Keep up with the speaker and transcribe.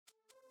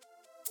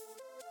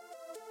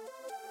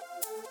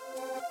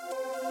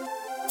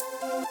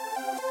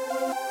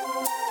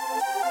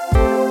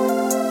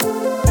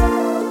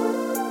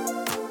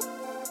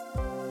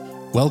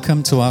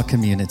Welcome to our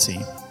community.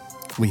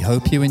 We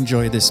hope you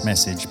enjoy this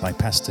message by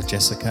Pastor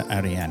Jessica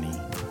Ariani.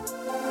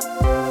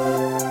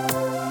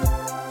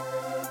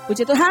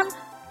 Puji Tuhan,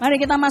 mari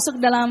kita masuk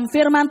dalam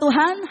firman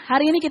Tuhan.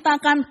 Hari ini kita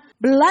akan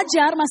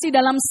belajar masih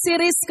dalam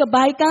series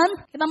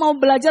kebaikan. Kita mau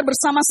belajar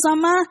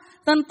bersama-sama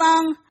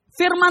tentang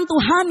firman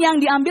Tuhan yang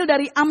diambil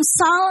dari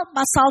Amsal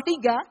pasal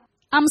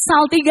 3.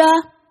 Amsal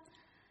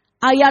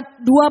 3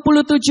 ayat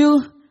 27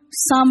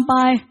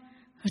 sampai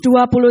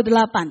 28.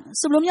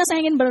 Sebelumnya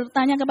saya ingin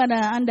bertanya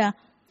kepada Anda,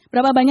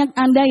 berapa banyak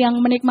Anda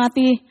yang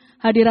menikmati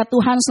hadirat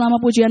Tuhan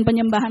selama pujian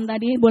penyembahan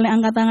tadi? Boleh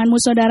angkat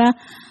tanganmu saudara?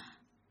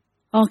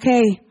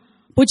 Oke,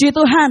 puji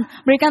Tuhan.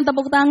 Berikan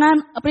tepuk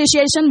tangan,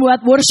 appreciation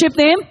buat worship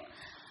team.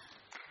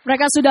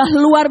 Mereka sudah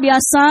luar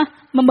biasa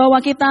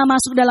membawa kita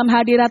masuk dalam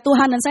hadirat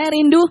Tuhan. Dan saya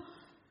rindu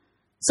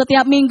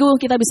setiap minggu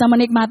kita bisa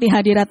menikmati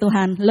hadirat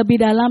Tuhan.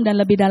 Lebih dalam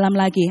dan lebih dalam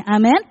lagi.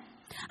 Amin.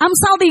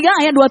 Amsal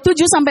 3 ayat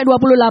 27 sampai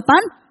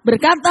 28.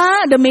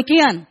 Berkata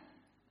demikian,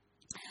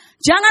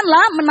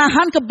 janganlah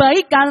menahan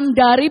kebaikan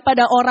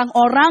daripada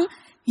orang-orang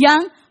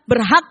yang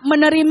berhak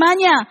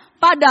menerimanya,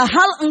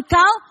 padahal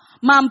engkau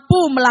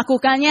mampu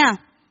melakukannya.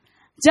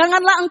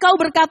 Janganlah engkau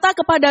berkata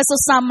kepada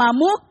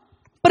sesamamu,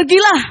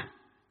 pergilah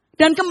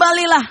dan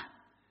kembalilah,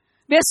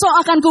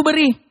 besok akan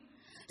kuberi.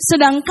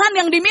 Sedangkan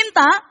yang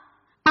diminta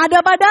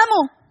ada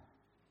padamu.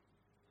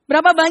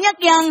 Berapa banyak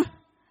yang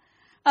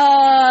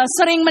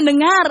sering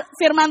mendengar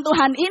firman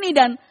Tuhan ini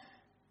dan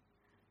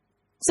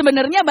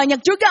sebenarnya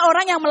banyak juga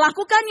orang yang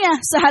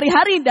melakukannya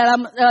sehari-hari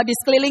dalam di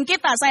sekeliling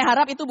kita. Saya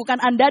harap itu bukan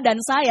Anda dan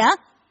saya.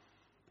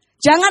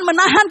 Jangan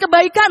menahan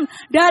kebaikan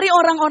dari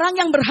orang-orang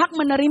yang berhak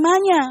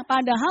menerimanya.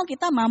 Padahal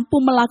kita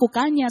mampu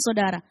melakukannya,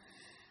 saudara.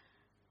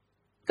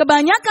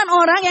 Kebanyakan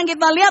orang yang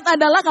kita lihat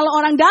adalah kalau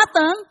orang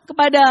datang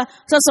kepada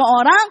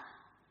seseorang,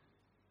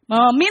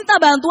 meminta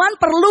bantuan,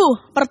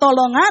 perlu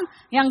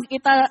pertolongan, yang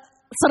kita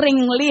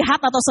sering lihat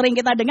atau sering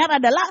kita dengar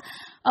adalah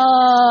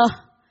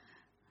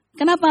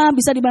kenapa,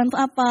 bisa dibantu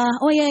apa?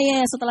 Oh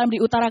iya, setelah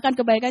diutarakan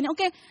kebaikannya,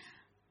 oke,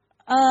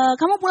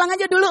 kamu pulang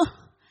aja dulu.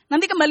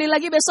 Nanti kembali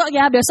lagi besok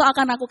ya, besok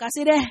akan aku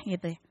kasih deh,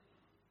 gitu.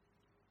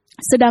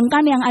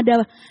 Sedangkan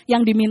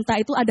yang diminta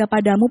itu ada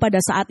padamu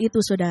pada saat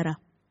itu, saudara.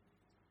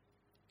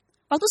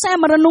 Waktu saya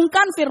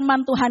merenungkan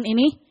firman Tuhan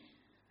ini,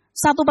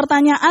 satu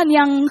pertanyaan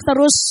yang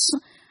terus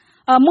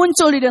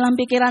muncul di dalam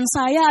pikiran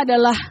saya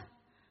adalah,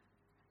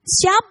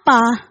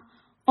 siapa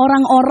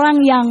orang-orang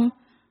yang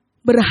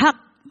berhak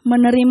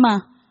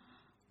menerima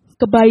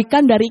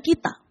kebaikan dari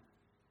kita?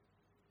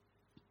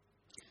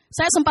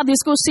 Saya sempat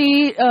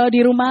diskusi di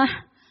rumah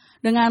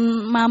dengan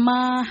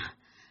mama,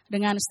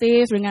 dengan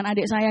Steve, dengan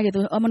adik saya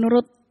gitu.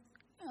 Menurut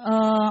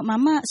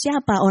mama,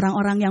 siapa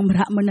orang-orang yang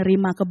berhak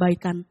menerima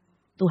kebaikan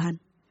Tuhan?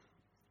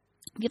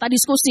 Kita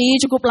diskusi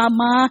cukup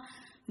lama,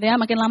 ya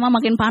makin lama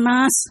makin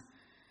panas.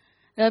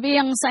 Tapi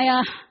yang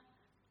saya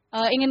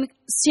ingin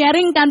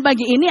sharingkan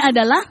pagi ini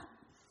adalah,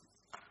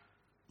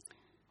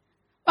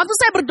 waktu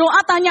saya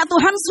berdoa tanya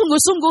Tuhan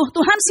sungguh-sungguh,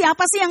 Tuhan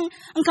siapa sih yang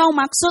engkau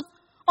maksud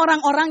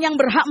orang-orang yang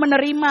berhak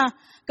menerima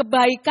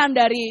kebaikan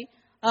dari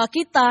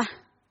kita?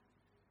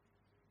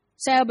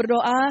 Saya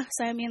berdoa,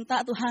 saya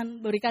minta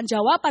Tuhan berikan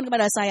jawaban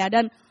kepada saya.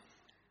 Dan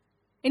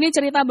ini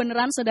cerita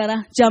beneran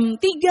saudara, jam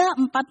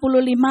 3.45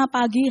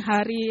 pagi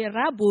hari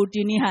Rabu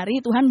dini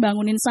hari, Tuhan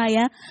bangunin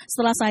saya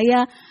setelah saya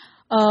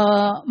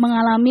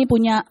mengalami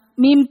punya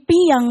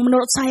mimpi yang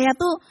menurut saya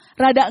tuh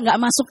rada gak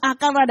masuk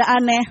akal, rada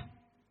aneh.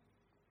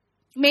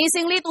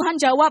 Amazingly Tuhan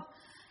jawab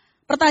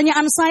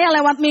pertanyaan saya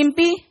lewat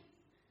mimpi.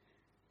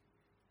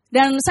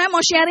 Dan saya mau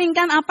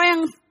sharingkan apa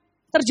yang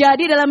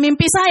terjadi dalam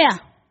mimpi saya.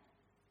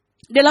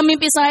 Dalam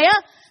mimpi saya,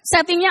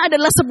 settingnya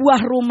adalah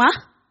sebuah rumah.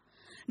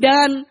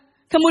 Dan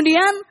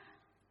kemudian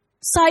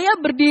saya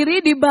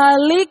berdiri di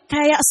balik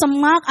kayak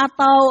semak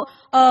atau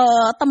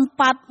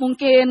tempat,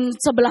 mungkin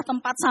sebelah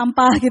tempat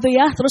sampah gitu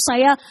ya. Terus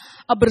saya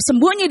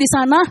bersembunyi di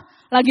sana,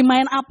 lagi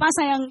main apa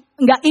saya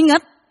nggak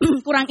ingat,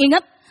 kurang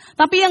ingat.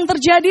 Tapi yang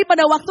terjadi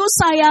pada waktu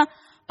saya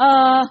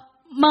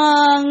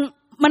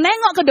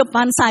menengok ke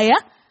depan saya,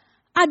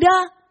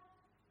 ada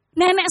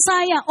nenek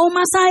saya,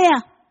 oma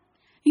saya,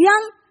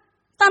 yang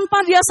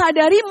tanpa dia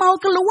sadari mau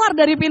keluar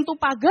dari pintu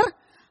pagar,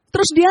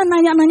 terus dia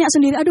nanya-nanya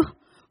sendiri, aduh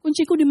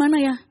kunciku di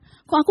mana ya?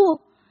 Kok aku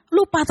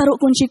lupa taruh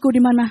kunciku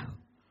di mana?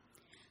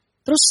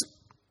 Terus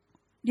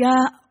dia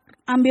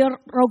ambil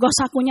rogoh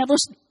sakunya,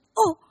 terus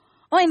oh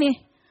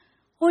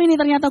ini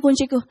ternyata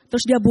kunciku.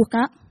 Terus dia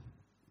buka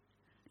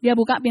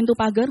pintu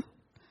pagar,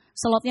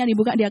 slotnya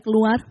dibuka, dia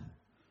keluar.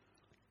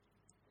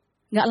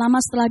 Gak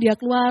lama setelah dia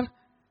keluar,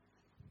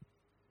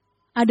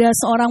 ada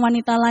seorang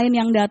wanita lain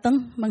yang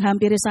datang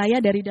menghampiri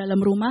saya dari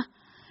dalam rumah.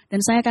 Dan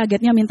saya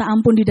kagetnya minta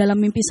ampun di dalam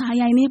mimpi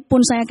saya ini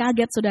pun saya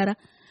kaget saudara.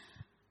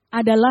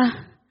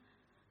 Adalah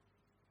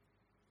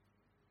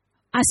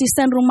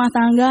asisten rumah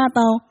tangga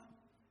atau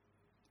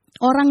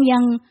orang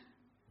yang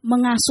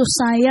mengasuh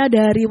saya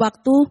dari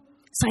waktu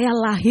saya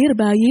lahir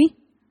bayi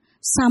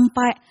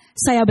sampai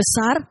saya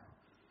besar.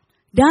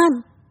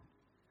 Dan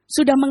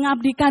sudah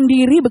mengabdikan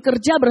diri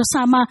bekerja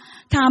bersama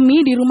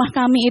kami di rumah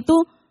kami itu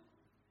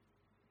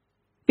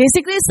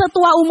Basically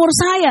setua umur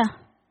saya.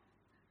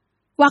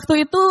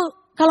 Waktu itu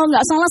kalau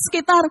nggak salah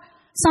sekitar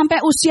sampai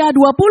usia 20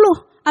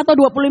 atau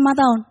 25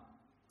 tahun.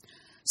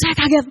 Saya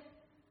kaget.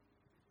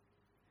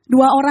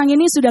 2 orang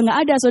ini sudah nggak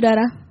ada,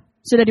 saudara.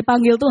 Sudah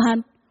dipanggil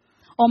Tuhan.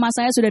 Oma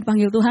saya sudah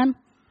dipanggil Tuhan.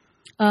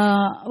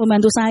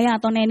 Pembantu saya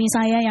atau neni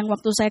saya yang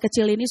waktu saya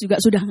kecil ini juga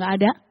sudah nggak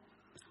ada.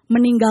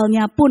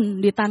 Meninggalnya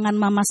pun di tangan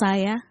mama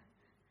saya.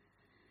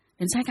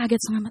 Dan saya kaget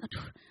setengah mata.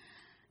 Aduh.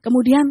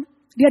 Kemudian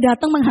dia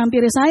datang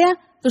menghampiri saya.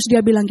 Terus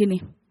dia bilang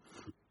gini.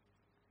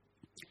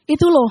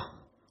 Itu loh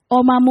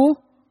omamu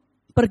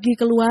pergi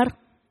keluar.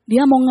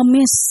 Dia mau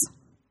ngemis.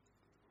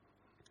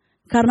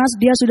 Karena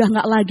dia sudah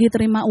nggak lagi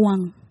terima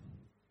uang.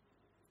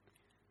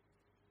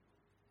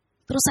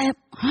 Terus saya,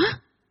 hah?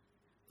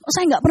 Kok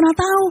saya nggak pernah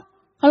tahu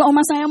kalau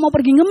oma saya mau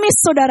pergi ngemis,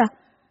 saudara.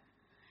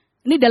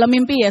 Ini dalam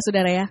mimpi ya,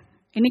 saudara ya.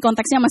 Ini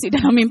konteksnya masih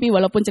dalam mimpi,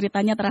 walaupun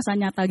ceritanya terasa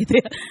nyata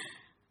gitu ya.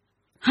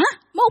 Hah?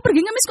 Mau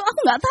pergi ngemis kok? Aku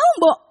nggak tahu,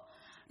 Mbok.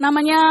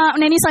 Namanya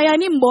neni saya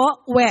ini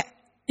Mbok We.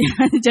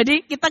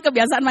 Jadi kita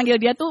kebiasaan manggil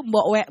dia tuh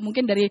Mbok We.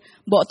 Mungkin dari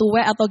Mbok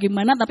Tuwe atau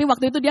gimana. Tapi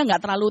waktu itu dia nggak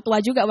terlalu tua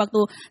juga waktu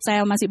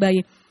saya masih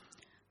bayi.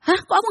 Hah?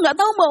 Kok aku nggak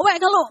tahu Mbok We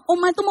kalau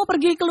oma itu mau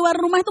pergi keluar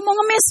rumah itu mau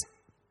ngemis?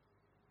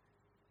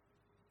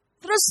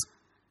 Terus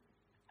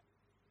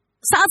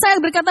saat saya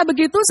berkata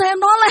begitu, saya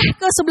noleh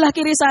ke sebelah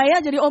kiri saya.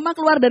 Jadi oma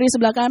keluar dari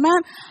sebelah kanan,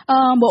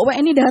 Mbok We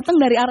ini datang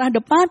dari arah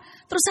depan.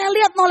 Terus saya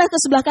lihat noleh ke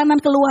sebelah kanan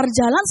keluar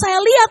jalan. Saya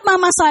lihat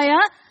mama saya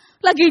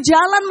lagi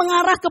jalan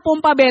mengarah ke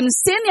pompa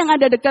bensin yang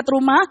ada dekat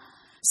rumah.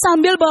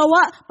 Sambil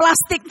bawa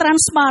plastik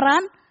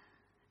transparan.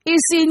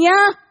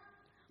 Isinya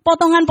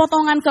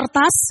potongan-potongan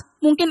kertas.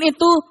 Mungkin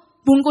itu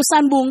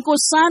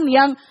bungkusan-bungkusan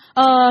yang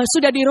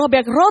sudah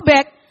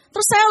dirobek-robek.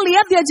 Terus saya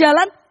lihat dia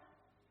jalan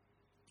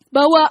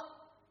bawa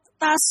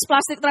tas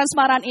plastik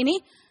transparan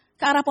ini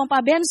ke arah pompa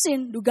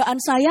bensin. Dugaan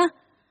saya,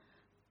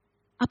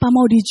 apa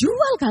mau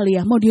dijual kali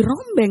ya? Mau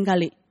dirombeng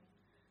kali?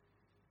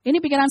 Ini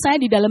pikiran saya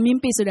di dalam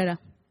mimpi, saudara.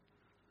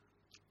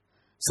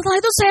 Setelah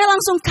itu saya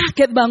langsung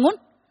kaget bangun.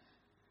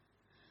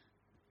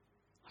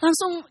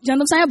 Langsung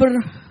jantung saya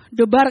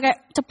berdebar kayak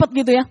cepet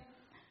gitu ya.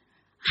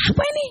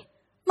 Apa ini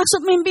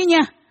maksud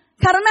mimpinya?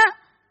 Karena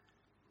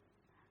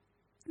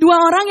 2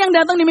 orang yang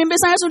datang di mimpi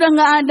saya sudah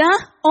nggak ada.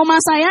 Oma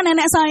saya,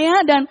 nenek saya,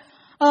 dan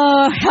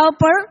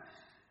helper,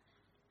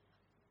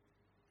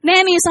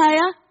 neni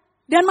saya,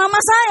 dan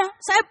mama saya.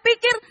 Saya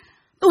pikir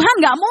Tuhan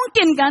nggak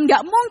mungkin kan,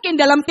 nggak mungkin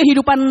dalam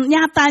kehidupan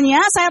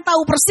nyatanya. Saya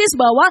tahu persis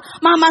bahwa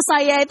mama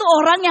saya itu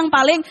orang yang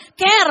paling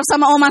care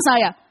sama oma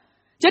saya.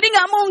 Jadi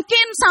nggak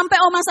mungkin sampai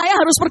oma saya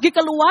harus pergi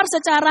keluar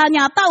secara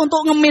nyata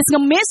untuk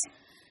ngemis-ngemis,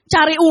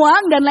 cari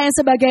uang dan lain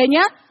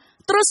sebagainya.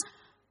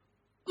 Terus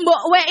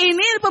Mbok We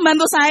ini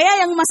pembantu saya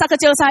yang masa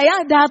kecil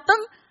saya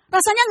datang.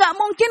 Rasanya nggak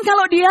mungkin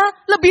kalau dia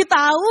lebih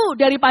tahu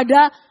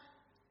daripada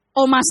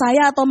oma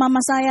saya atau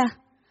mama saya.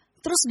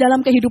 Terus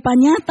dalam kehidupan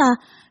nyata,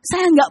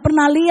 saya nggak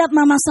pernah lihat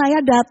mama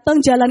saya datang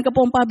jalan ke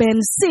pompa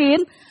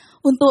bensin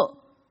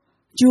untuk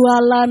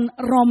jualan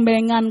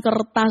rombengan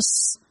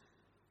kertas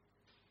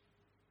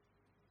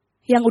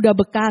yang udah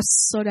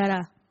bekas,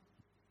 saudara.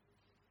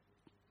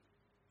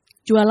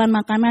 Jualan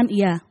makanan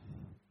iya.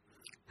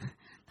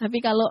 Tapi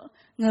kalau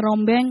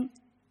ngerombeng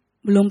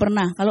belum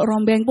pernah. Kalau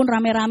rombeng pun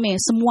rame-rame.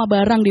 Semua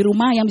barang di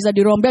rumah yang bisa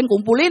dirombeng,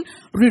 kumpulin,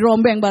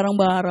 dirombeng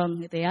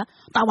bareng-bareng gitu ya.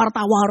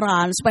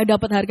 Tawar-tawaran supaya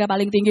dapat harga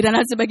paling tinggi dan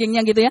lain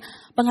sebagainya gitu ya.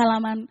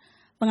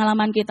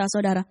 Pengalaman kita,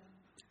 saudara.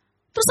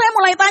 Terus saya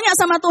mulai tanya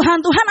sama Tuhan,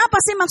 Tuhan apa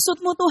sih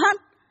maksudmu Tuhan?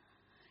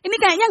 Ini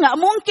kayaknya gak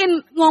mungkin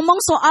ngomong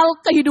soal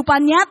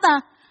kehidupan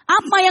nyata.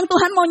 Apa yang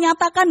Tuhan mau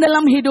nyatakan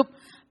dalam hidup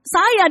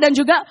saya dan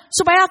juga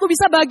supaya aku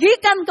bisa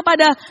bagikan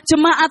kepada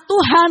jemaat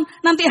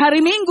Tuhan nanti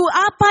hari Minggu.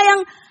 Apa yang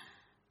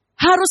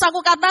harus aku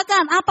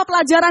katakan, apa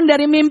pelajaran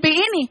dari mimpi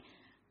ini?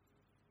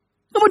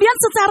 Kemudian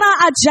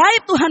secara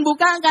ajaib Tuhan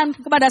bukakan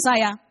kepada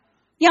saya.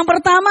 Yang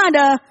pertama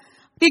ada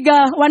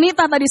 3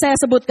 wanita tadi saya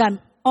sebutkan.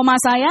 Oma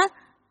saya,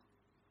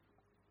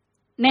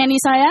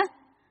 neni saya,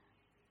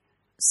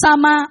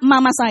 sama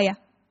mama saya.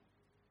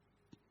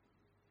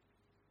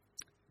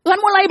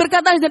 Tuhan mulai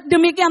berkata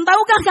demikian,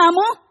 tahukah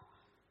kamu?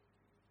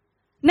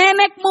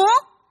 Nenekmu,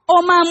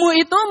 omamu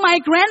itu,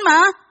 my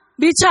grandma,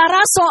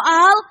 bicara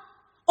soal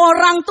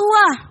orang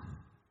tua.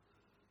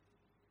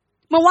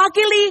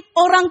 Mewakili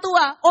orang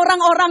tua,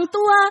 orang-orang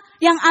tua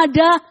yang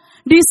ada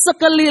di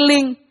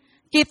sekeliling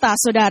kita,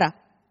 saudara.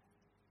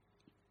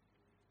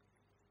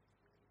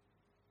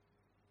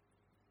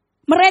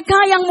 Mereka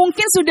yang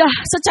mungkin sudah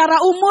secara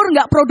umur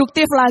gak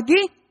produktif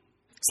lagi.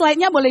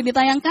 Slide-nya boleh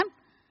ditayangkan.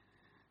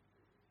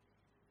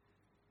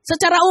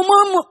 Secara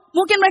umur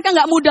mungkin mereka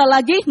gak muda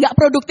lagi, gak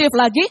produktif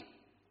lagi.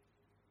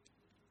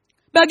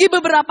 Bagi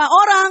beberapa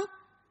orang,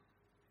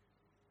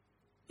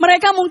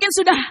 mereka mungkin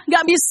sudah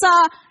gak bisa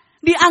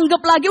dianggap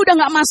lagi, udah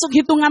gak masuk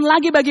hitungan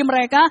lagi bagi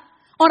mereka.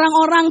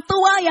 Orang-orang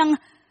tua yang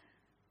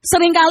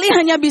seringkali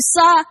hanya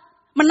bisa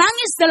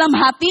menangis dalam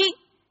hati.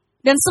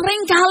 Dan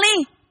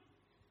seringkali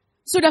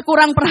sudah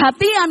kurang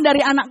perhatian dari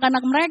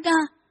anak-anak mereka.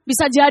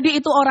 Bisa jadi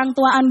itu orang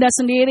tua Anda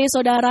sendiri,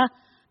 saudara.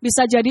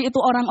 Bisa jadi itu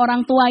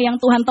orang-orang tua yang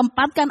Tuhan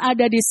tempatkan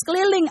ada di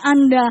sekeliling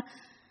Anda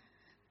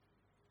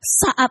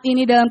saat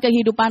ini dalam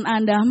kehidupan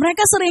Anda.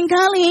 Mereka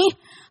seringkali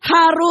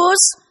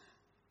harus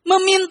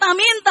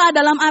meminta-minta,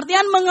 dalam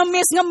artian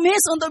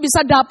mengemis-ngemis untuk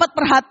bisa dapat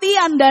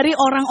perhatian dari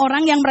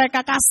orang-orang yang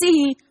mereka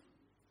kasihi.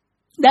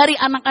 Dari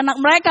anak-anak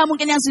mereka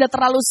mungkin yang sudah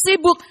terlalu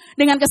sibuk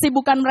dengan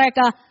kesibukan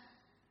mereka.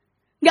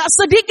 Gak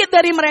sedikit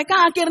dari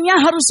mereka akhirnya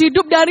harus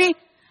hidup dari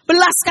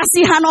belas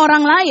kasihan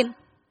orang lain.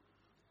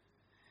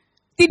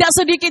 Tidak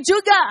sedikit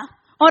juga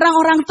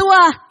orang-orang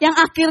tua yang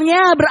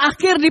akhirnya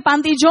berakhir di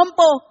panti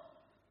jompo.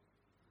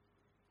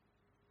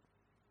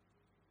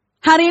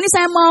 Hari ini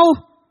saya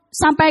mau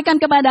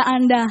sampaikan kepada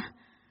Anda,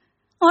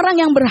 orang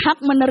yang berhak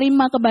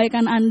menerima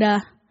kebaikan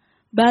Anda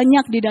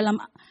banyak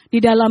di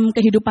dalam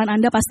kehidupan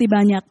Anda, pasti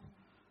banyak.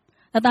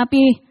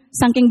 Tetapi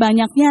saking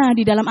banyaknya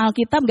di dalam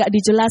Alkitab gak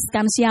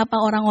dijelaskan siapa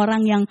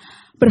orang-orang yang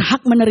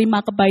berhak menerima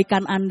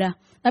kebaikan Anda.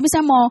 Tapi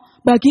saya mau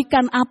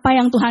bagikan apa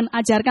yang Tuhan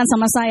ajarkan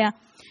sama saya.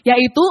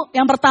 Yaitu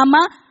yang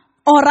pertama,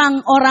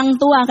 orang-orang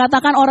tua.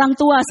 Katakan orang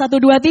tua, 1,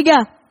 2,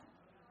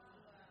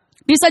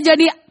 3. Bisa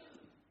jadi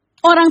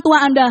orang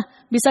tua Anda,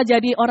 bisa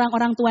jadi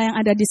orang-orang tua yang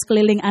ada di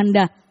sekeliling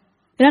Anda.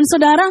 Dan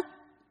saudara,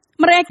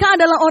 mereka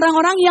adalah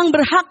orang-orang yang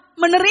berhak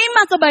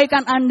menerima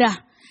kebaikan Anda.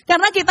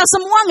 Karena kita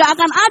semua gak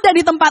akan ada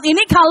di tempat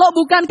ini kalau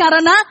bukan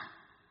karena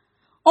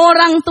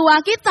orang tua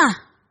kita.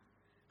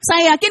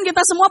 Saya yakin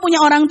kita semua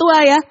punya orang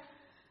tua ya.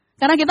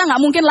 Karena kita gak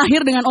mungkin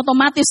lahir dengan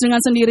otomatis,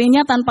 dengan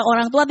sendirinya tanpa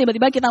orang tua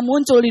tiba-tiba kita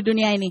muncul di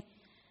dunia ini.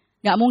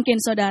 Gak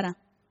mungkin saudara.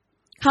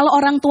 Kalau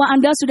orang tua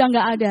Anda sudah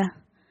gak ada,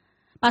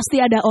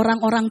 pasti ada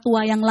orang-orang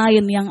tua yang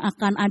lain yang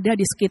akan ada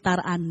di sekitar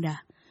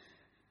Anda.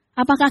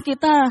 Apakah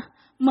kita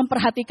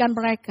memperhatikan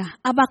mereka?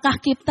 Apakah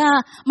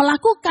kita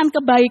melakukan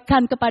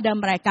kebaikan kepada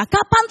mereka?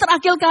 Kapan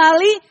terakhir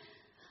kali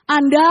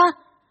Anda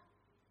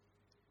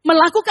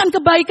melakukan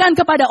kebaikan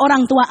kepada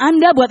orang tua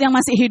Anda, buat yang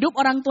masih hidup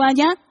orang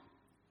tuanya?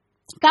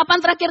 Kapan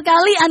terakhir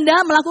kali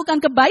Anda melakukan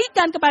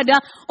kebaikan kepada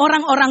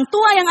orang-orang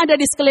tua yang ada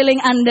di sekeliling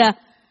Anda?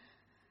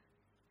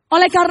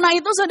 Oleh karena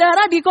itu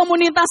saudara, di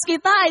komunitas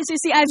kita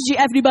ICC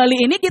FGF di Bali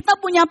ini kita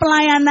punya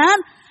pelayanan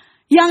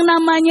yang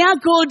namanya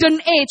Golden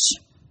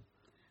Age.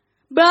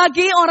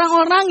 Bagi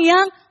orang-orang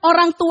yang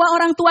orang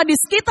tua di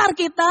sekitar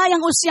kita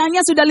yang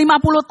usianya sudah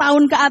 50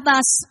 tahun ke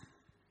atas.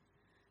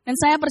 Dan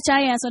saya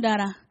percaya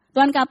saudara,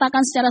 Tuhan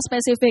katakan secara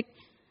spesifik,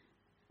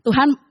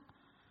 Tuhan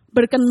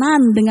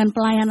berkenan dengan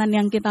pelayanan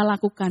yang kita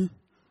lakukan.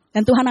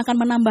 Dan Tuhan akan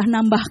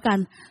menambah-nambahkan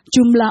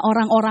jumlah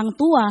orang-orang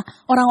tua,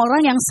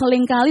 orang-orang yang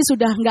seringkali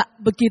sudah nggak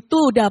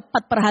begitu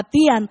dapat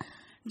perhatian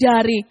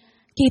dari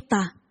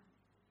kita.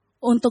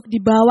 Untuk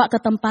dibawa ke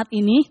tempat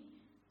ini,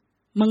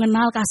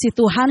 mengenal kasih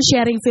Tuhan,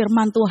 sharing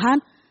firman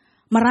Tuhan,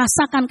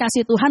 merasakan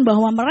kasih Tuhan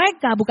bahwa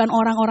mereka bukan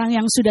orang-orang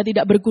yang sudah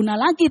tidak berguna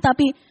lagi,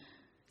 tapi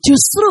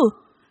justru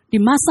di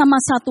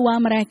masa-masa tua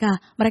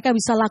mereka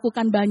bisa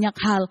lakukan banyak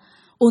hal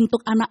untuk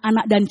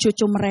anak-anak dan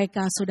cucu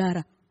mereka,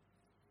 saudara.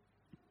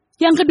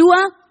 Yang kedua,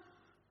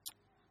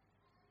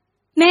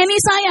 neni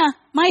saya,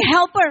 my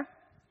helper.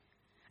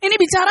 Ini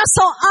bicara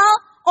soal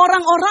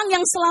orang-orang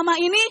yang selama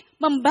ini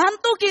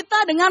membantu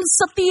kita dengan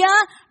setia,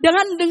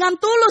 dengan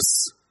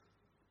tulus.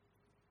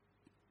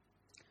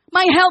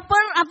 My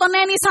helper atau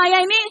neni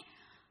saya ini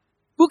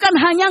bukan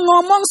hanya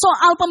ngomong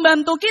soal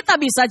pembantu kita,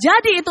 bisa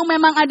jadi itu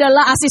memang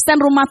adalah asisten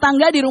rumah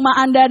tangga di rumah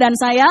Anda dan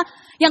saya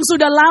yang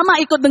sudah lama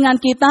ikut dengan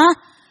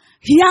kita.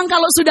 Yang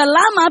kalau sudah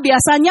lama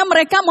biasanya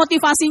mereka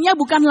motivasinya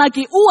bukan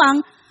lagi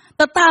uang,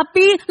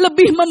 tetapi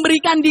lebih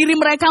memberikan diri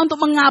mereka untuk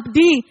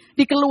mengabdi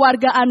di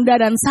keluarga Anda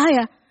dan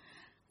saya.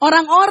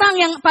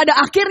 Orang-orang yang pada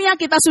akhirnya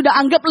kita sudah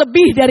anggap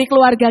lebih dari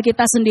keluarga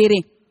kita sendiri.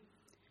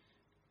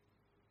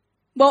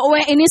 Mbok W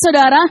ini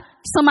saudara,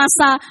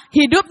 semasa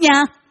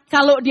hidupnya,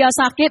 kalau dia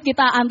sakit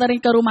kita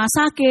anterin ke rumah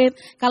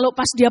sakit. Kalau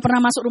pas dia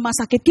pernah masuk rumah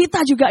sakit, kita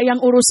juga yang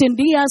urusin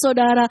dia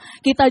saudara.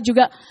 Kita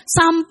juga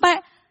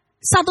sampai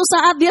satu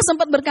saat dia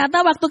sempat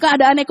berkata waktu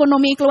keadaan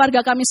ekonomi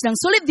keluarga kami sedang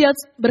sulit, dia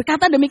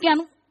berkata demikian,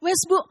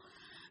 wes bu,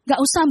 gak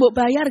usah mbok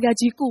bayar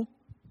gajiku.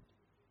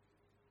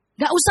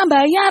 Gak usah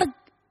bayar,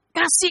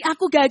 kasih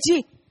aku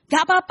gaji.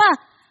 Gak apa-apa,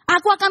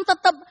 aku akan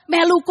tetap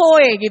melu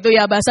kowe gitu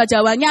ya bahasa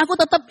Jawanya, aku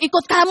tetap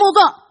ikut kamu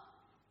kok.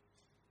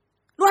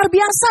 Luar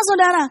biasa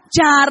saudara,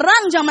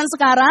 jarang zaman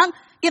sekarang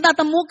kita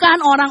temukan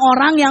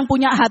orang-orang yang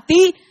punya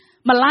hati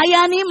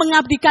melayani,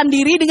 mengabdikan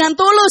diri dengan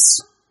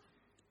tulus.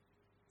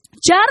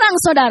 Jarang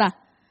saudara.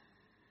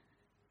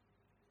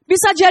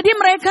 Bisa jadi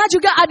mereka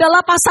juga adalah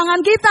pasangan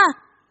kita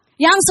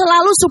yang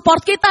selalu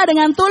support kita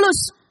dengan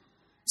tulus.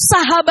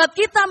 Sahabat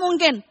kita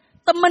mungkin,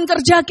 teman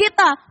kerja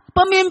kita,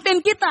 pemimpin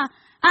kita.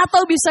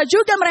 Atau bisa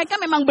juga mereka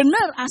memang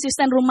benar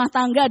asisten rumah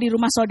tangga di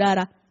rumah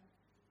saudara.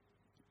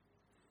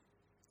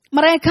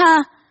 Mereka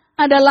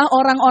adalah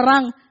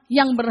orang-orang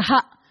yang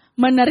berhak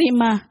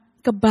menerima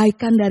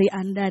kebaikan dari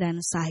Anda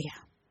dan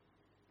saya.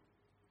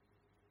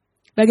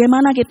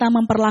 Bagaimana kita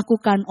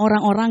memperlakukan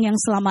orang-orang yang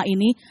selama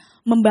ini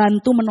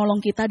membantu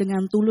menolong kita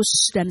dengan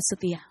tulus dan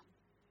setia?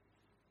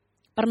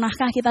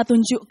 Pernahkah kita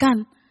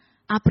tunjukkan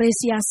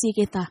apresiasi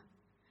kita?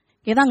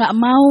 Kita nggak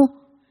mau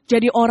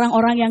jadi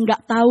orang-orang yang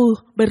gak tahu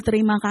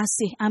berterima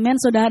kasih. Amin,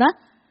 saudara.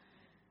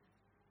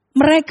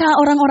 Mereka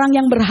orang-orang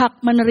yang berhak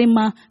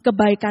menerima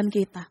kebaikan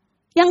kita.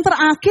 Yang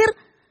terakhir,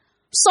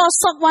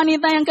 sosok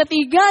wanita yang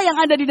ketiga yang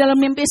ada di dalam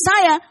mimpi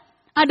saya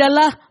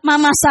adalah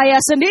mama saya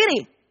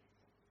sendiri.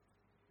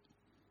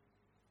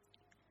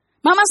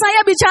 Mama saya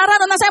bicara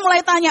tentang, saya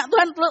mulai tanya,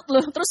 Tuhan,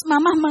 terus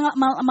mama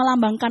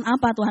melambangkan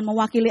apa Tuhan,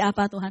 mewakili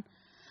apa Tuhan?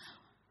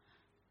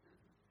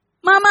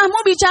 Mamamu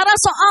bicara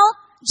soal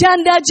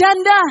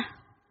janda-janda,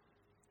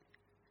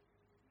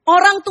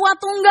 orang tua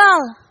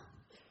tunggal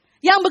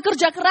yang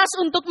bekerja keras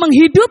untuk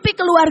menghidupi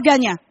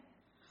keluarganya.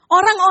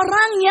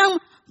 Orang-orang yang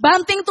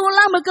banting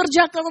tulang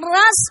bekerja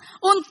keras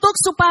untuk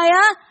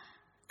supaya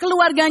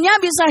keluarganya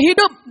bisa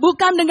hidup.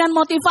 Bukan dengan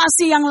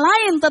motivasi yang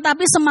lain,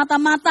 tetapi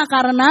semata-mata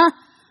karena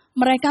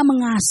mereka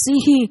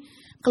mengasihi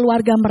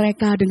keluarga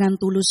mereka dengan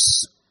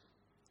tulus.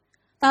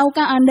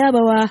 Tahukah Anda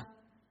bahwa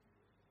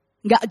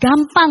gak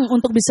gampang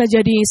untuk bisa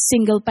jadi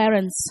single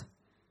parents?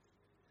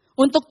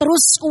 Untuk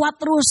terus kuat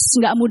terus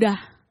gak mudah.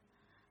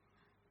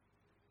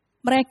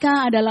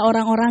 Mereka adalah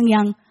orang-orang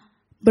yang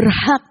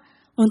berhak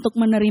untuk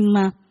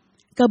menerima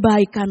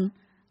kebaikan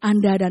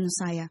Anda dan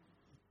saya.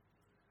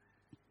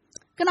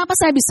 Kenapa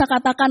saya bisa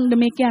katakan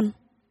demikian?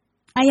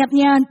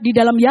 Ayatnya di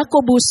dalam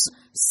Yakobus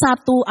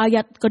 1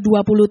 ayat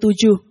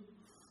ke-27.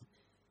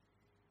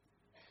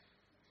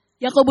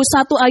 Yakobus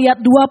 1 ayat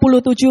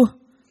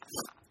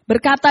 27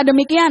 berkata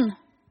demikian.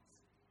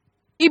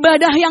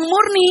 Ibadah yang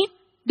murni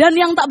dan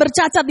yang tak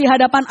bercacat di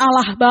hadapan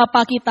Allah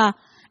Bapa kita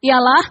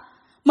ialah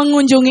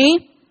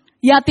mengunjungi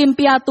yatim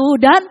piatu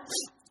dan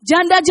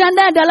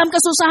janda-janda dalam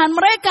kesusahan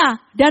mereka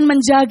dan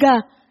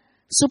menjaga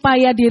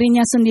supaya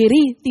dirinya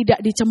sendiri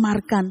tidak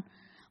dicemarkan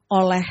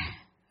oleh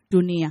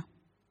dunia.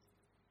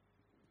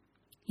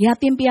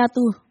 Yatim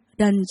piatu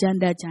dan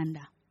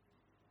janda-janda.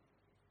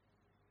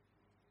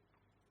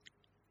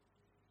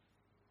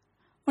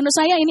 Menurut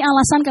saya ini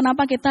alasan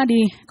kenapa kita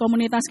di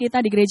komunitas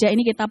kita, di gereja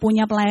ini kita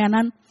punya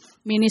pelayanan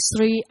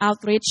ministry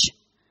outreach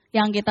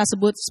yang kita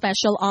sebut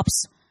special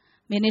ops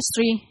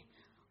ministry.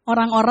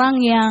 Orang-orang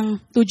yang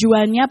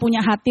tujuannya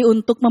punya hati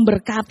untuk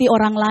memberkati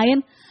orang lain,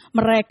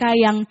 mereka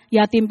yang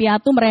yatim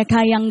piatu,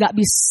 mereka yang gak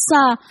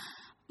bisa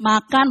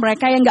makan,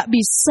 mereka yang gak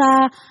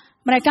bisa,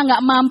 mereka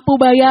gak mampu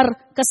bayar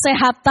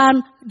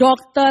kesehatan,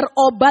 dokter,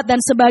 obat,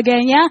 dan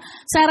sebagainya.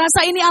 Saya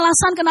rasa ini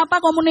alasan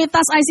kenapa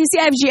komunitas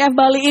ICC FGF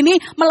Bali ini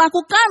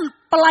melakukan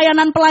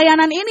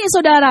pelayanan-pelayanan ini,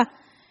 saudara.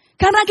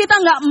 Karena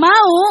kita gak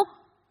mau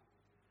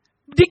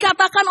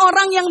dikatakan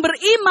orang yang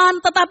beriman,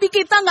 tetapi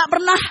kita gak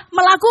pernah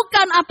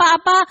melakukan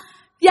apa-apa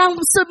yang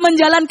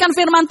menjalankan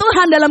firman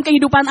Tuhan dalam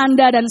kehidupan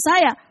Anda dan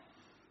saya.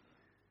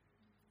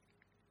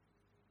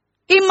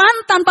 Iman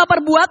tanpa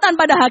perbuatan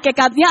pada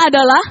hakikatnya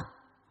adalah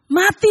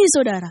mati,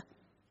 saudara.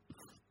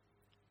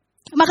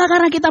 Maka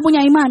karena kita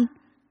punya iman,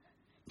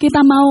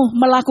 kita mau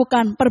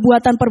melakukan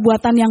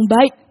perbuatan-perbuatan yang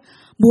baik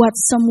buat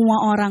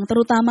semua orang,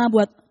 terutama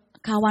buat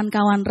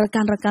kawan-kawan,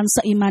 rekan-rekan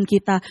seiman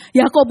kita.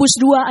 Yakobus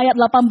 2 ayat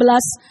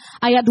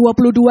 18, ayat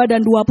 22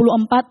 dan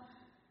 24.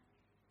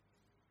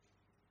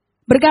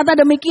 Berkata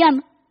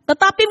demikian,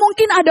 tetapi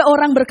mungkin ada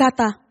orang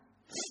berkata,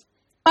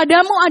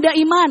 padamu ada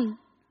iman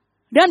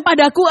dan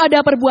padaku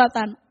ada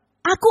perbuatan.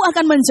 Aku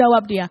akan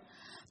menjawab dia,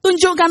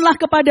 tunjukkanlah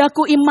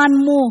kepadaku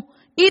imanmu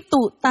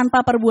itu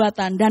tanpa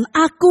perbuatan, dan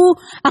aku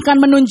akan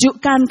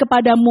menunjukkan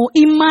kepadamu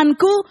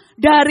imanku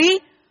dari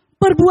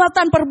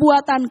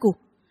perbuatan-perbuatanku.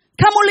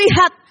 Kamu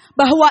lihat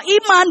bahwa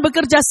iman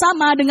bekerja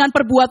sama dengan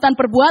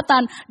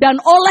perbuatan-perbuatan, dan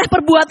oleh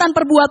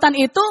perbuatan-perbuatan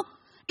itu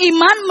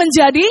iman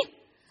menjadi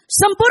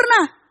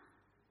sempurna.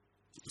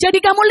 Jadi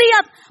kamu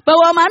lihat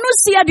bahwa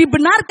manusia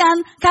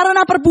dibenarkan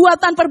karena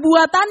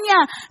perbuatan-perbuatannya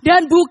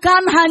dan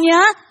bukan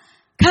hanya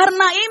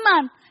karena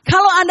iman.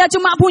 Kalau Anda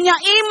cuma punya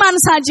iman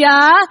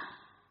saja,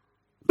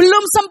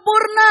 belum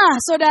sempurna,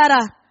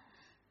 saudara.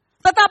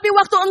 Tetapi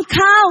waktu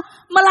engkau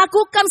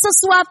melakukan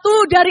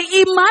sesuatu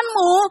dari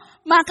imanmu,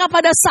 maka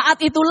pada saat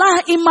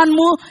itulah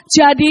imanmu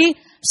jadi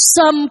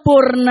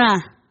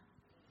sempurna.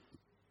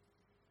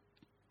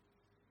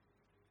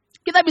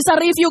 Kita bisa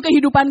review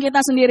kehidupan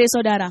kita sendiri,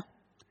 saudara.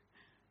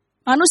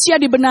 Manusia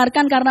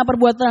dibenarkan karena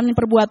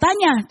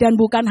perbuatan-perbuatannya dan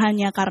bukan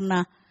hanya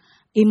karena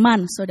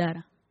iman,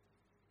 saudara.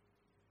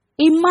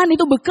 Iman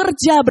itu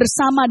bekerja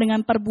bersama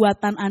dengan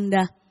perbuatan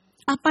Anda.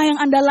 Apa yang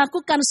Anda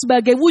lakukan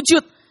sebagai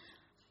wujud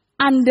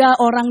Anda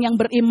orang yang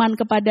beriman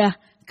kepada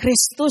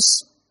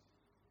Kristus.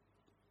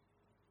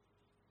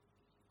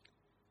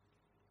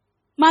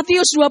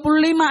 Matius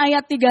 25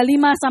 ayat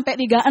 35 sampai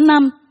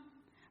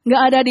 36.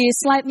 Enggak ada di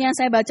slide-nya,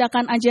 saya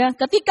bacakan aja.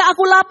 Ketika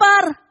aku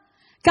lapar,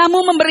 kamu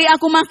memberi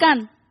aku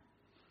makan.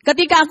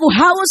 Ketika aku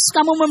haus,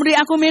 kamu memberi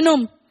aku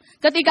minum.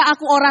 Ketika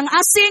aku orang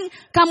asing,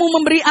 kamu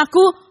memberi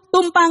aku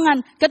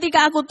tumpangan.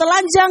 Ketika aku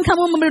telanjang,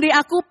 kamu memberi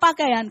aku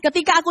pakaian.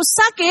 Ketika aku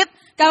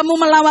sakit, kamu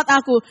melawat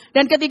aku.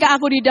 Dan ketika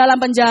aku di dalam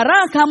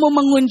penjara, kamu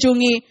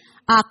mengunjungi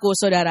aku,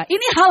 saudara.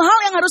 Ini hal-hal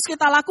yang harus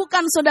kita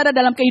lakukan, saudara,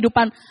 dalam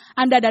kehidupan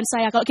Anda dan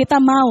saya. Kalau kita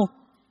mau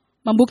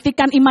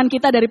Membuktikan iman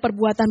kita dari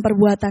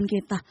perbuatan-perbuatan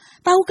kita.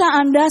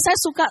 Tahukah Anda, saya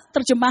suka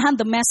terjemahan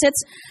The Message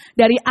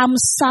dari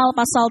Amsal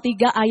pasal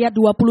 3 ayat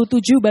 27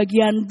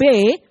 bagian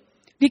B.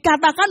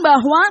 Dikatakan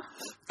bahwa,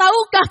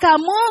 tahukah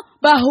kamu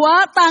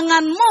bahwa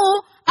tanganmu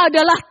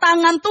adalah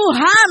tangan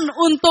Tuhan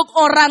untuk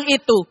orang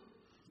itu.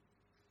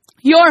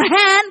 Your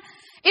hand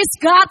is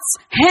God's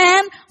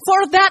hand for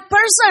that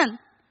person.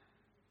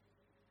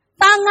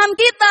 Tangan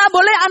kita,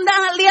 boleh Anda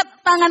lihat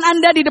tangan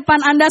Anda di depan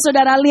Anda,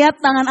 saudara, lihat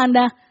tangan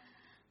Anda.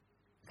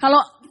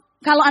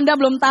 Kalau Anda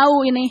belum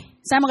tahu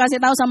ini, saya mau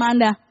kasih tahu sama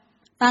Anda.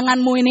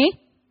 Tanganmu ini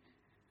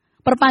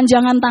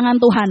perpanjangan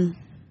tangan Tuhan.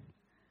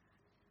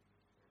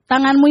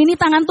 Tanganmu ini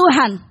tangan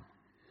Tuhan.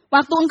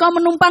 Waktu engkau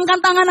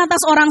menumpangkan tangan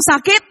atas orang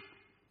sakit,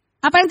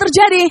 apa yang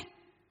terjadi?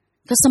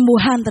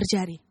 Kesembuhan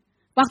terjadi.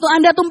 Waktu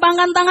Anda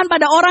tumpangkan tangan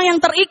pada orang yang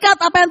terikat,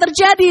 apa yang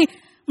terjadi?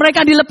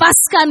 Mereka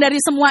dilepaskan dari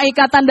semua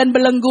ikatan dan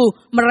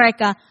belenggu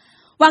mereka.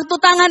 Waktu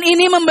tangan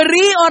ini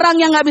memberi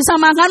orang yang gak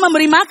bisa makan,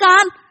 memberi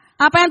makan,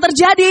 apa yang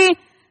terjadi?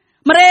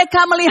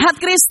 Mereka melihat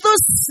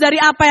Kristus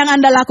dari apa yang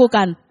Anda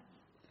lakukan.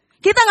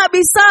 Kita gak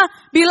bisa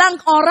bilang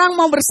orang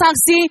mau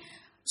bersaksi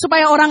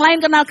supaya orang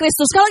lain kenal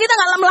Kristus. Kalau kita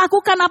gak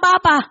melakukan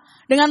apa-apa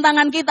dengan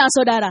tangan kita,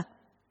 saudara.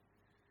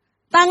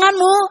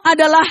 Tanganmu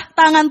adalah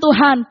tangan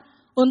Tuhan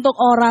untuk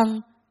orang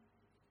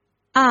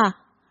A,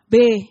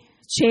 B,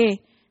 C,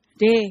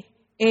 D,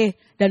 E,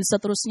 dan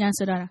seterusnya,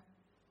 saudara.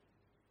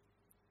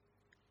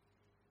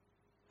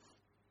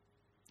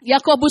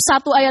 Yakobus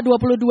 1 ayat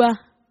 22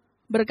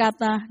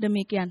 berkata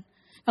demikian.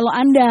 Kalau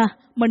Anda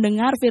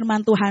mendengar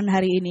firman Tuhan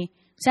hari ini,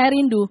 saya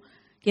rindu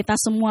kita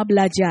semua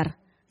belajar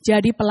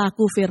jadi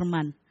pelaku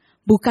firman.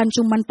 Bukan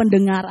cuma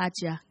pendengar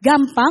aja.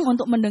 Gampang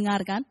untuk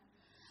mendengarkan.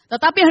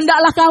 Tetapi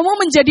hendaklah kamu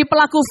menjadi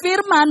pelaku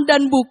firman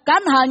dan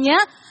bukan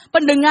hanya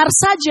pendengar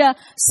saja.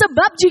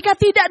 Sebab jika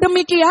tidak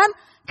demikian,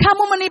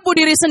 kamu menipu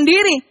diri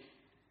sendiri.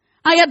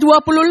 Ayat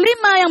 25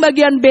 yang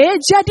bagian B,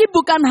 jadi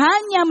bukan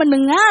hanya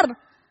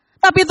mendengar,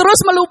 tapi terus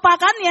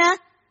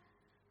melupakannya.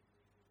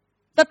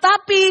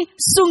 Tetapi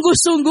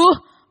sungguh-sungguh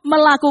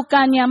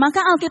melakukannya.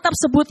 Maka Alkitab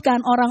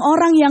sebutkan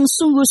orang-orang yang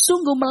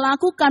sungguh-sungguh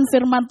melakukan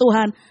firman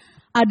Tuhan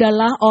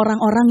adalah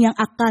orang-orang yang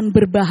akan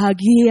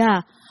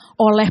berbahagia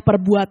oleh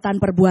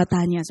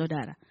perbuatan-perbuatannya,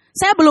 saudara.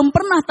 Saya belum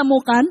pernah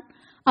temukan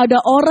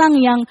ada orang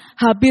yang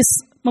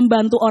habis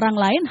membantu orang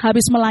lain,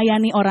 habis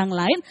melayani orang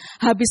lain,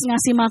 habis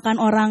ngasih makan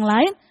orang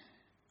lain,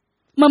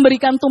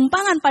 memberikan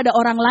tumpangan pada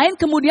orang lain,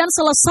 kemudian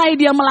selesai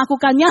dia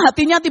melakukannya,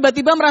 hatinya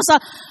tiba-tiba merasa,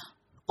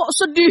 kok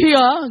sedih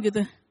ya,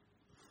 gitu.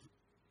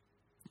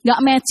 Gak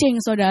matching,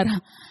 saudara.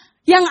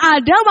 Yang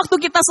ada waktu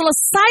kita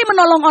selesai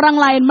menolong orang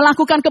lain,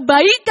 melakukan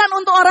kebaikan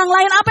untuk orang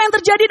lain, apa yang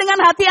terjadi dengan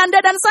hati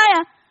Anda dan saya?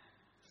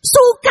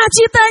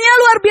 Sukacitanya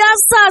luar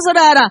biasa,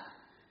 saudara.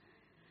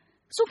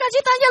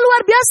 Sukacitanya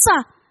luar biasa.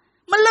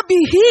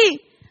 Melebihi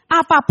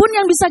apapun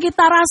yang bisa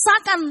kita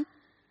rasakan.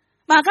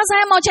 Maka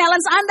saya mau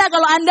challenge Anda,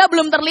 kalau Anda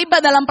belum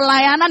terlibat dalam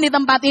pelayanan di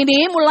tempat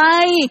ini,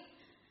 mulai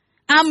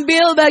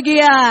ambil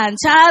bagian,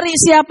 cari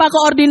siapa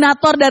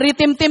koordinator dari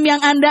tim-tim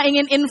yang Anda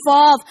ingin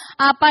involve,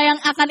 apa yang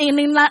akan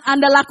ingin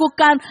Anda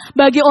lakukan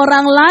bagi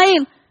orang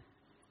lain.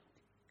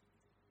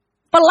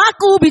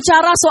 Pelaku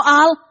bicara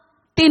soal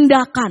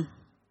tindakan.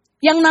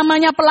 Yang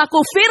namanya pelaku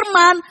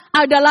firman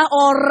adalah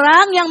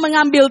orang yang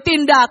mengambil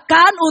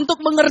tindakan untuk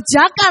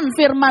mengerjakan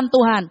firman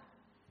Tuhan.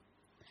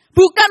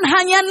 Bukan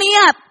hanya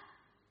niat.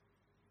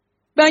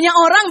 Banyak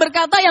orang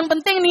berkata yang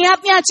penting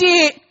niatnya,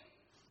 Ci.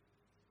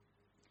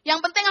 Yang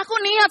penting aku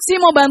niat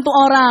sih mau bantu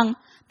orang.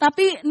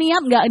 Tapi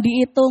niat gak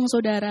dihitung,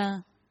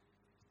 saudara.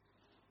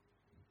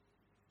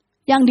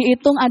 Yang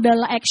dihitung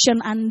adalah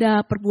action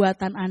Anda,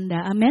 perbuatan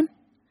Anda. Amin.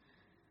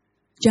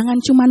 Jangan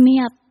cuma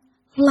niat.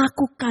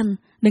 Lakukan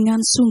dengan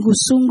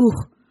sungguh-sungguh.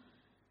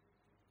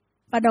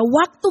 Pada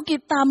waktu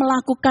kita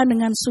melakukan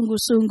dengan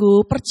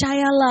sungguh-sungguh,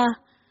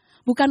 percayalah.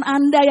 Bukan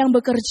Anda yang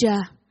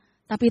bekerja.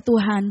 Tapi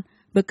Tuhan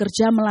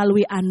bekerja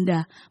melalui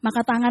Anda.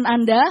 Maka tangan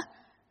Anda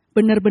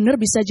benar-benar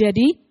bisa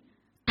jadi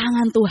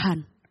tangan Tuhan.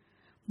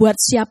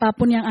 Buat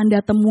siapapun yang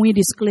Anda temui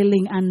di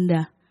sekeliling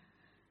Anda.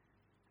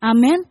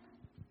 Amin.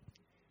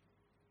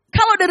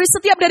 Kalau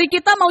setiap dari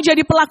kita mau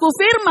jadi pelaku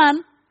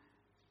firman,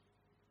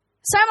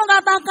 saya mau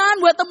katakan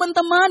buat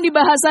teman-teman di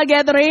Bahasa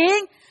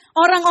Gathering,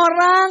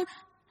 orang-orang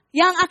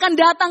yang akan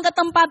datang ke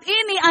tempat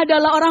ini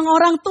adalah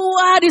orang-orang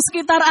tua di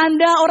sekitar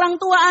Anda. Orang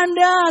tua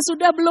Anda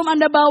sudah belum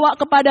Anda bawa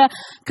kepada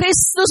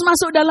Kristus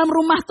masuk dalam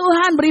rumah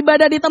Tuhan,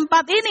 beribadah di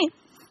tempat ini.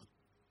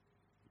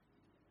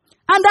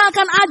 Anda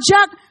akan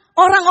ajak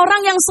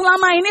orang-orang yang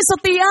selama ini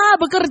setia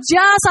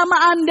bekerja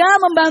sama Anda,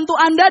 membantu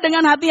Anda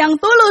dengan hati yang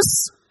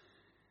tulus.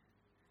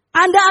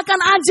 Anda akan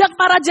ajak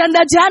para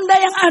janda-janda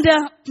yang ada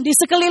di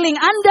sekeliling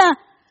Anda.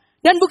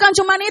 Dan bukan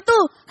cuma itu,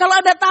 kalau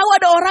Anda tahu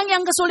ada orang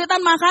yang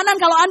kesulitan makanan,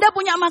 kalau Anda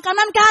punya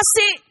makanan,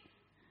 kasih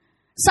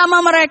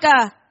sama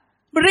mereka.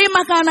 Beri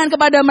makanan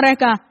kepada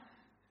mereka.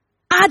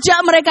 Ajak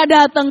mereka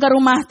datang ke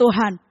rumah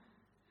Tuhan.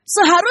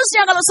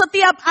 Seharusnya kalau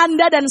setiap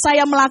Anda dan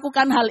saya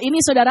melakukan hal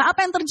ini, saudara,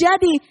 apa yang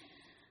terjadi?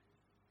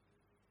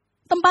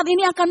 Tempat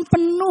ini akan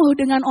penuh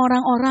dengan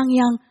orang-orang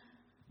yang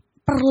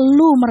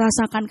perlu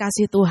merasakan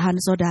kasih Tuhan,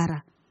 saudara.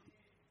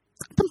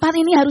 Tempat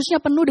ini harusnya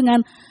penuh dengan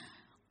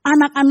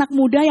anak-anak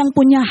muda yang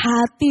punya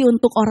hati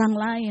untuk orang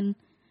lain.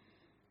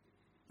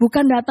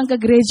 Bukan datang ke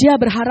gereja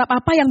berharap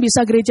apa yang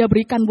bisa gereja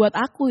berikan buat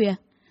aku ya.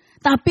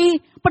 Tapi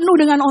penuh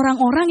dengan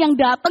orang-orang yang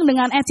datang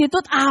dengan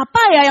attitude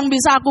apa ya yang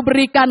bisa aku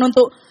berikan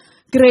untuk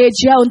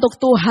gereja, untuk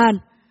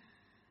Tuhan.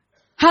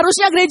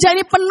 Harusnya gereja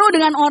ini penuh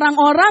dengan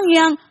orang-orang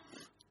yang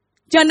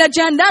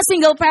janda-janda,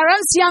 single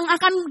parents yang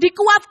akan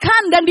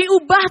dikuatkan dan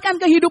diubahkan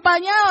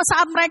kehidupannya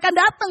saat mereka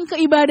datang ke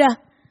ibadah.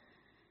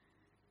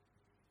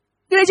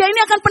 Gereja ini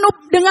akan penuh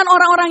dengan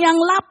orang-orang yang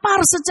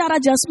lapar secara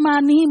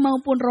jasmani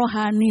maupun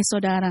rohani,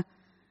 saudara.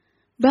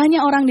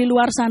 Banyak orang di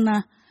luar sana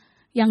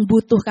yang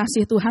butuh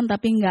kasih Tuhan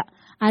tapi enggak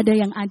ada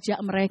yang ajak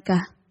mereka.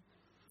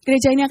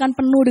 Gereja ini akan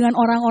penuh dengan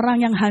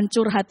orang-orang yang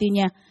hancur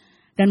hatinya.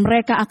 Dan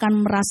mereka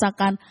akan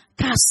merasakan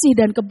kasih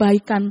dan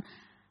kebaikan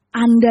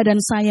Anda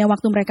dan saya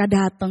waktu mereka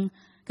datang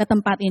ke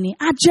tempat ini.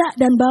 Ajak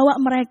dan bawa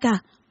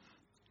mereka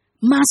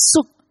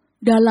masuk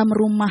dalam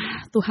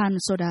rumah Tuhan,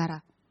 saudara.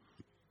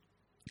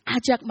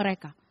 Ajak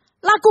mereka.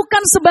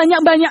 Lakukan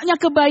sebanyak-banyaknya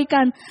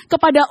kebaikan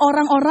kepada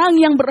orang-orang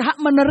yang berhak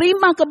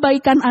menerima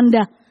kebaikan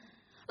Anda.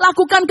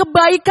 Lakukan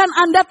kebaikan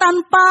Anda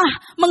tanpa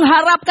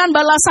mengharapkan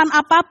balasan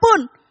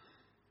apapun.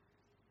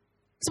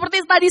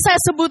 Seperti tadi saya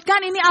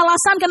sebutkan, ini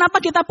alasan kenapa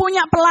kita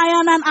punya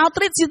pelayanan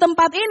outreach di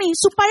tempat ini.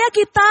 Supaya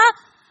kita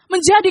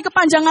menjadi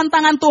kepanjangan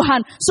tangan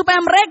Tuhan. Supaya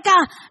mereka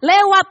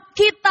lewat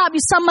kita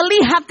bisa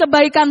melihat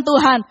kebaikan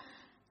Tuhan.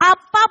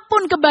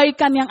 Apapun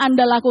kebaikan yang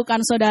Anda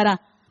lakukan, saudara.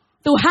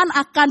 Tuhan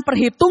akan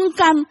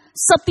perhitungkan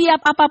setiap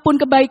apapun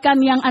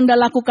kebaikan yang Anda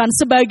lakukan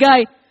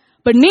sebagai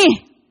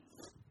benih.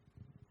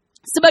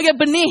 Sebagai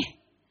benih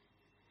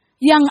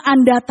yang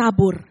Anda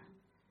tabur.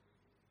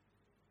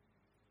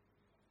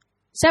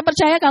 Saya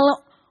percaya kalau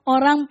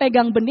orang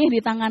pegang benih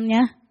di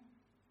tangannya,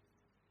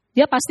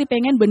 dia pasti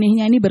pengen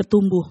benihnya ini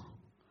bertumbuh.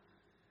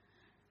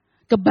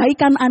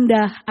 Kebaikan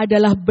Anda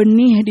adalah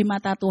benih di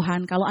mata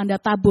Tuhan kalau Anda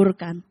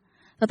taburkan.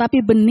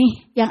 Tetapi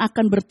benih yang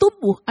akan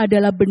bertumbuh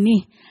adalah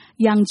benih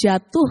yang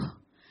jatuh,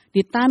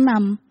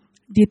 ditanam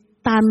di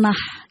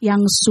tanah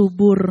yang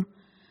subur,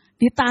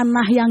 di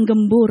tanah yang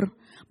gembur.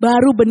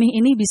 Baru benih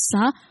ini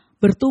bisa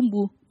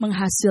bertumbuh,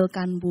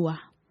 menghasilkan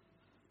buah.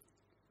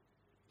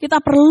 Kita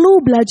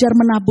perlu belajar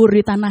menabur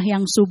di tanah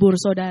yang subur,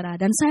 saudara.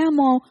 Dan saya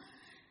mau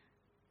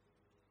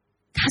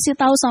kasih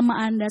tahu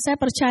sama Anda, saya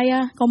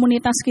percaya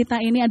komunitas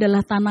kita ini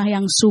adalah tanah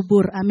yang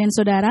subur. Amin,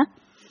 saudara.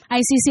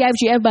 ICC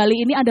FGF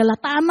Bali ini adalah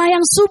tanah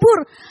yang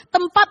subur.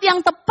 Tempat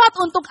yang tepat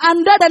untuk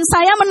Anda dan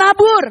saya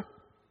menabur.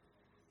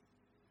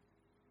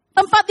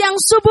 Tempat yang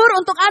subur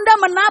untuk Anda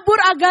menabur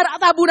agar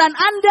taburan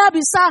Anda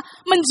bisa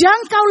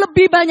menjangkau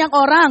lebih banyak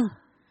orang.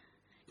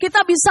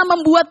 Kita bisa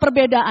membuat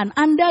perbedaan.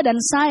 Anda dan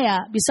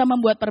saya bisa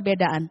membuat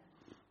perbedaan.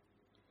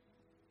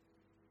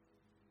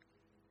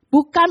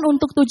 Bukan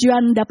untuk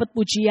tujuan dapat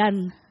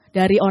pujian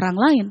dari orang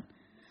lain.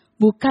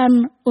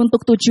 Bukan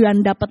untuk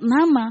tujuan dapat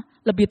nama,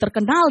 lebih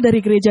terkenal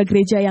dari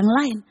gereja-gereja yang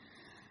lain.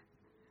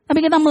 Tapi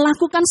kita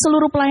melakukan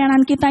seluruh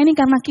pelayanan kita ini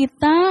karena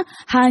kita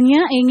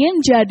hanya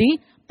ingin jadi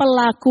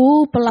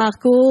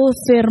pelaku-pelaku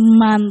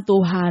firman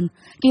Tuhan.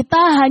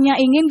 Kita hanya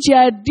ingin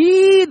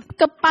jadi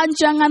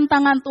kepanjangan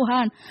tangan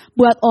Tuhan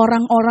buat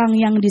orang-orang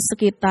yang di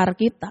sekitar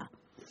kita.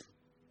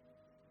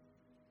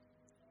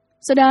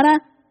 Saudara,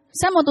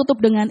 saya mau tutup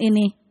dengan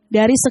ini.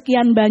 Dari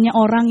sekian banyak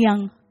orang yang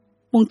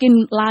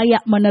mungkin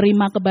layak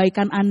menerima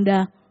kebaikan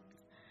Anda.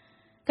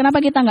 Kenapa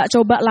kita nggak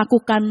coba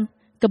lakukan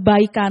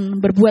kebaikan,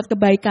 berbuat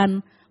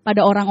kebaikan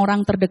pada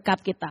orang-orang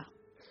terdekat kita?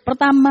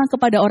 Pertama,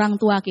 kepada orang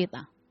tua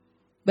kita.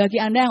 Bagi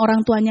Anda yang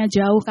orang tuanya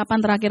jauh, kapan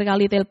terakhir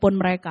kali telepon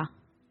mereka?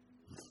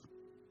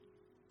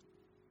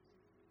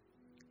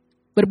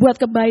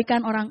 Berbuat kebaikan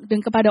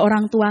kepada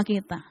orang tua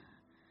kita.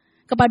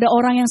 Kepada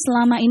orang yang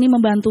selama ini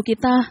membantu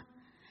kita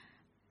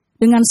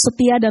dengan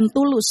setia dan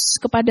tulus.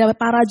 Kepada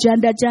para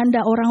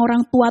janda-janda,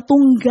 orang-orang tua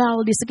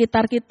tunggal di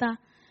sekitar kita.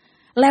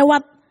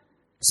 Lewat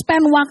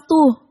spend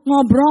waktu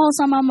ngobrol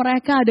sama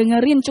mereka,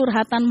 dengerin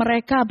curhatan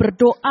mereka,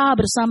 berdoa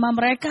bersama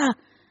mereka.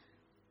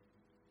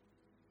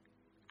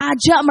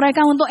 Ajak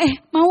mereka untuk,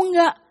 mau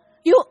enggak?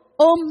 Yuk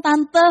om,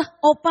 tante,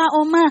 opa,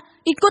 oma,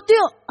 ikut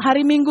yuk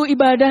hari Minggu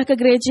ibadah ke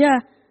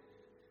gereja.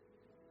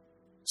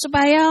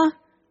 Supaya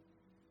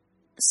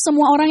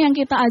semua orang yang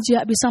kita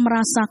ajak bisa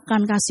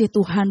merasakan kasih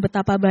Tuhan,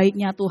 betapa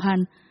baiknya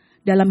Tuhan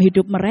dalam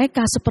hidup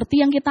mereka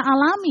seperti yang kita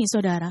alami,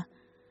 saudara.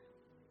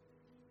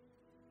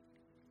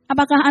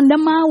 Apakah Anda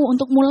mau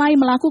untuk mulai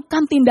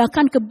melakukan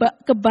tindakan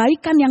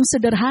kebaikan yang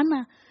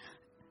sederhana?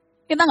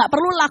 Kita nggak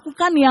perlu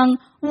lakukan yang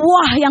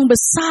yang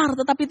besar,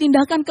 tetapi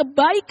tindakan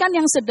kebaikan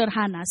yang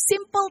sederhana.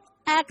 Simple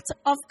act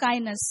of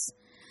kindness.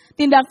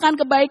 Tindakan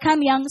kebaikan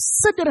yang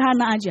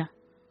sederhana aja.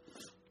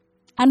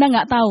 Anda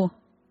nggak tahu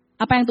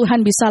apa yang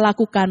Tuhan bisa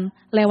lakukan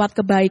lewat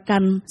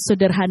kebaikan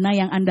sederhana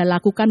yang Anda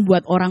lakukan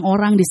buat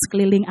orang-orang di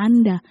sekeliling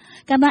Anda.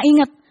 Karena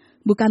ingat,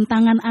 bukan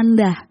tangan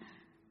Anda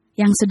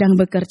yang sedang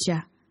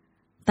bekerja,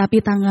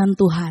 tapi tangan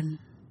Tuhan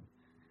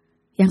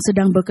yang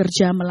sedang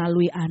bekerja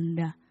melalui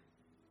Anda.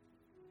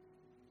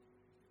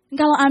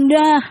 Kalau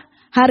Anda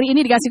hari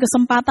ini dikasih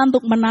kesempatan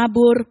untuk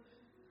menabur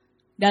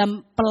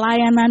dalam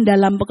pelayanan,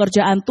 dalam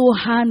pekerjaan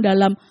Tuhan,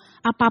 dalam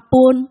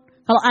apapun.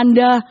 Kalau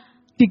Anda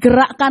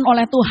digerakkan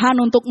oleh Tuhan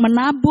untuk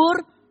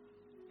menabur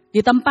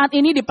di tempat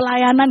ini, di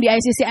pelayanan, di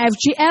ICC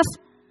FGF,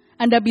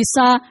 Anda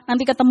bisa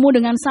nanti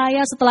ketemu dengan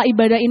saya setelah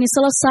ibadah ini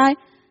selesai.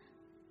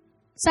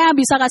 Saya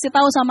bisa kasih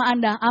tahu sama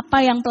Anda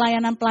apa yang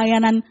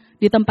pelayanan-pelayanan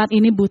di tempat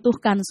ini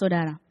butuhkan,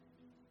 saudara.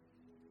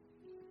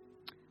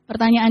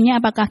 Pertanyaannya,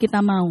 apakah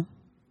kita mau?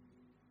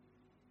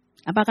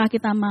 Apakah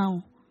kita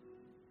mau?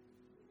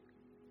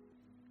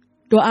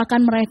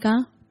 Doakan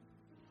mereka.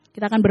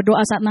 Kita akan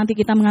berdoa saat nanti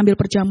kita mengambil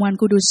perjamuan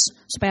kudus.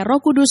 Supaya Roh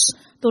Kudus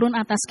turun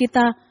atas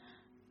kita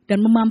dan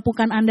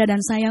memampukan Anda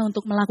dan saya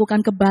untuk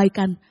melakukan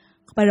kebaikan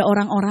kepada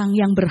orang-orang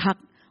yang berhak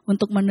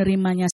untuk menerimanya.